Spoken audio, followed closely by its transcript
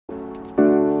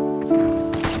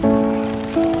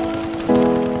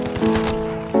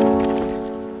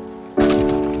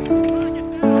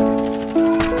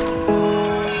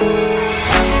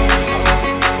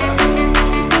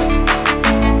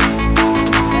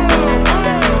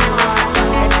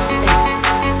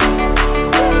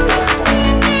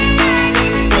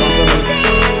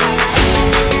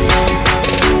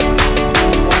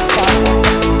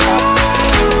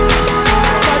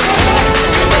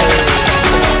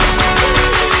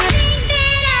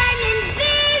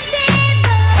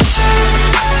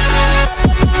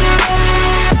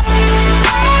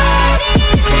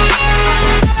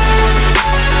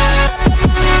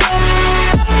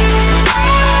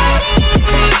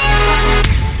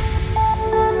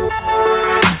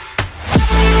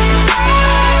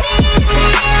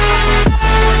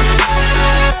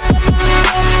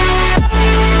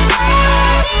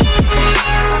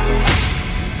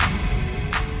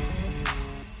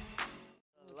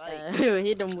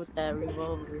Hit him with that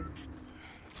revolver.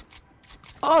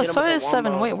 Oh, so it is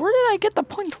 7. Wait, where did I get the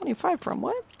 .25 from?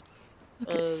 What?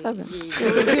 Okay, 7.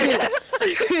 Yeah.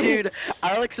 Dude,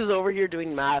 Alex is over here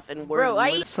doing math and we're. Bro,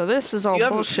 So this is all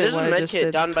bullshit. What I just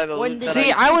did. Down by the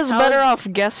See, I was better off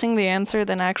guessing the answer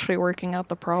than actually working out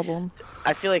the problem.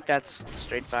 I feel like that's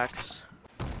straight facts.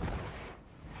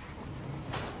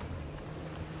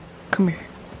 Come here.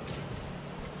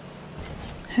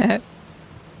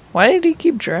 Why did he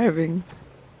keep driving?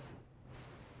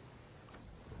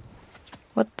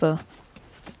 What the?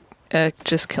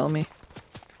 Just kill me.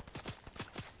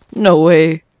 No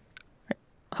way.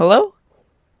 Hello?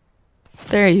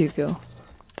 There you go.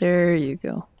 There you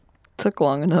go. Took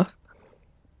long enough.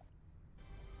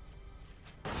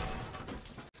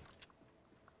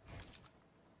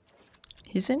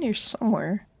 He's in here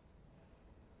somewhere.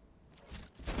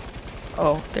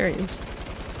 Oh, there he is.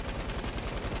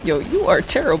 Yo, you are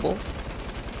terrible.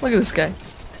 Look at this guy.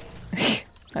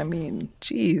 I mean,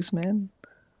 jeez, man.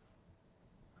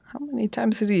 How many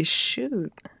times did he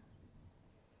shoot?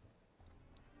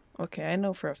 Okay, I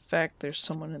know for a fact there's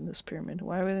someone in this pyramid.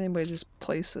 Why would anybody just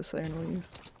place this there and leave?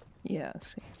 Yeah,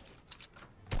 see.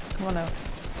 Come on out.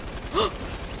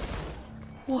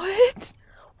 What?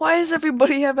 Why does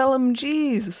everybody have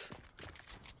LMGs?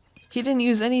 He didn't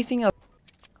use anything else.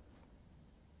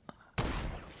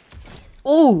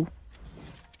 Oh!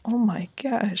 Oh my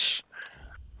gosh.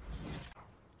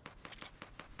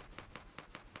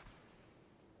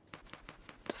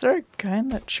 Is there a guy in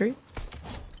that tree?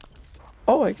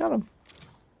 Oh, I got him.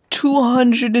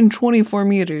 224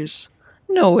 meters.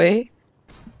 No way.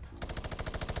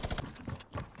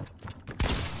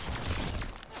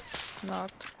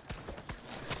 Knocked.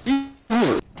 Let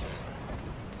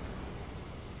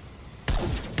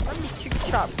me trick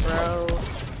chop, bro.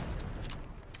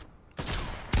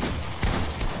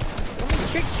 Let me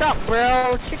trick chop,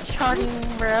 bro. Trick shotting,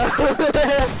 bro.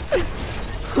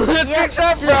 Yes,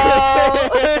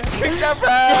 bro. Trick shot,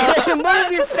 bro.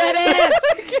 Move your fat ass.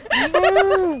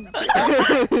 Move.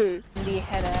 Be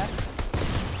head ass.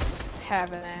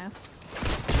 Have an ass.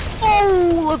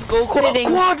 Oh, let's go. Sitting.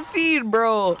 Quad feed,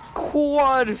 bro.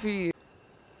 Quad feed.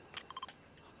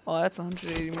 Oh, that's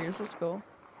 180 meters. Let's go.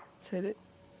 Let's hit it.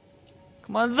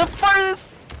 Come on, the farthest.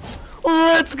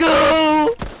 Let's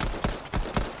go.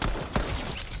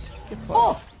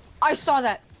 Oh, I saw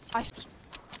that.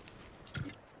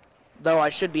 Though I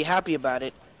should be happy about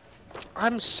it.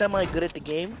 I'm semi good at the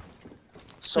game.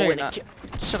 So No, when you're it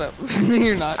not. Shut up.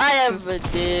 You're not. I have a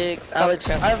dick. Alex,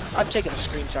 I've taken a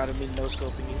screenshot of me no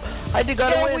scoping you. I did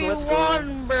got a win. We Let's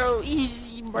won, bro.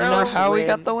 Easy, bro. You know how we win.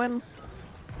 got the win?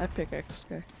 I pickaxed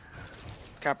guy.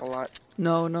 Cap a lot.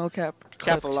 No, no cap.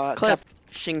 Cap a lot. Clip. Cap.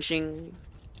 Shing shing.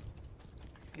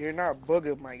 You're not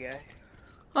booger, my guy.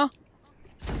 Huh?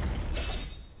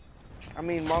 I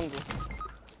mean mongrel.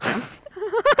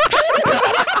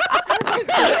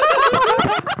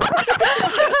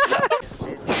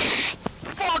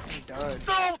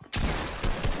 Fuck!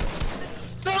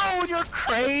 No, you're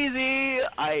crazy!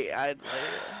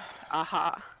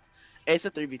 Aha. It's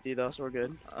a 3v3 though, so we're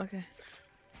good. Okay.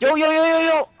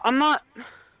 Yo! I'm not.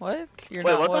 What? You're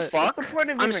Wait, not what the fuck? What's the point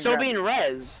of I'm even still grabbing? being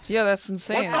rezzed. Yeah, that's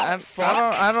insane. What the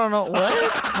I don't know what.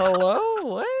 Hello?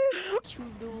 What? What you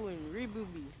doing?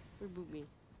 Reboot me. Reboot me.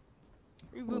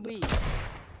 Reboot me.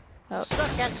 Oh. Suck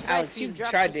at Alex, sniper. you Drop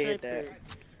tried the to hit sniper.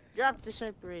 Drop the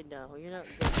sniper right now. You're not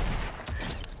good.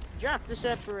 Drop the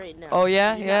sniper right now. Oh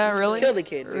yeah, You're yeah, not really? good. Kill the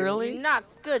kid, dude. Really? You're not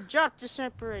good. Drop the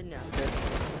sniper right now.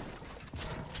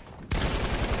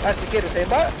 That's the kid with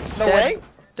aimbot? No Dead. way?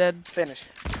 Dead. Finish.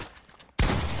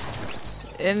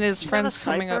 And his Is that friend's a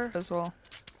coming sniper? up as well.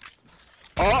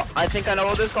 Oh, I think I know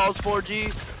what this calls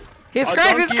 4G. He's Oh,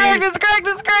 cracked, he's donkey. cracked, he's cracked,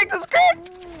 he's cracked, he's cracked!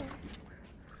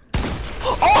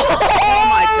 Oh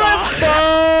my god.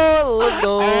 Let's go!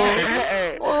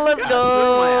 Let's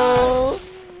go!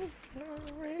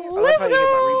 I love how you get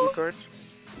my reboot cards.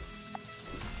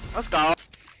 Let's go.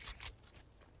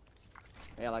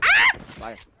 Hey, Alex.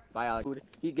 Bye. Bye, Alex.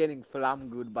 He getting flam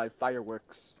good by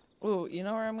fireworks. Ooh, you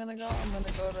know where I'm gonna go? I'm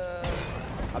gonna go to...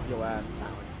 Up your ass.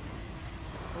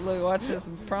 Look, watch this.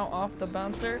 Front off the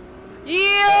bouncer.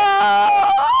 Yeah!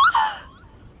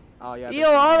 Oh, yeah. Yo,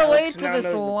 all the way Alex to now this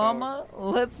knows the llama.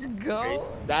 Let's go.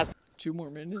 That's 2 more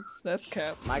minutes. That's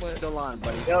cap. Mike's but- still on,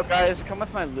 buddy. Yo, guys, come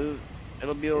with my loot.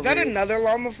 It'll be over. Is that here. another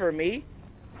llama for me?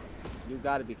 You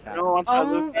gotta be capping. No, I'm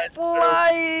loot, guys.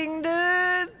 flying,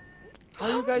 dude! How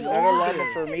you guys Another all llama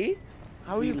there? for me?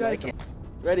 How are We you guys? like it.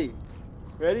 Ready?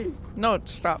 Ready? No,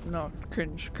 stop. No,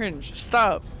 cringe, cringe.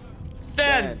 Stop.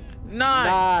 10,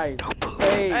 9. 9,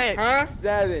 8, Hey. Huh?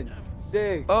 7,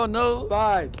 6, Oh no.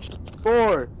 5,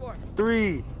 4,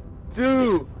 3,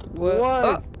 2, What?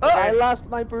 1. Oh. I lost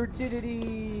my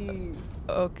virginity.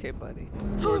 Okay, buddy.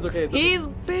 No, it's okay. It's okay. He's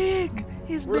big.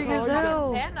 He's Where's big as Holly?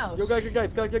 hell. Thanos. Yo,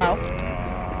 guys.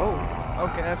 Oh,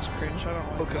 Okay, that's cringe. I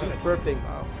don't like he's that. burping.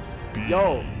 Wow.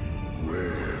 Yo.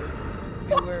 Beware.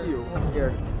 Fuck you. I'm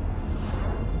scared.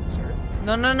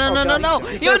 No. God,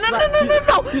 he's Yo, gonna no.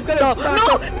 smack- He's gonna Stop. smack No.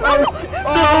 us.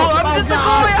 No, I'm just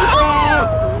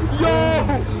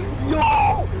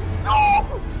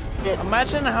Yo.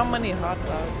 Imagine how many hot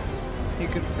dogs he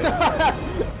could fit.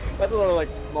 That's a lot of like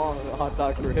small hot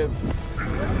dogs for him.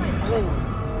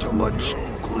 Too much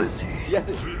glizzy. Yes.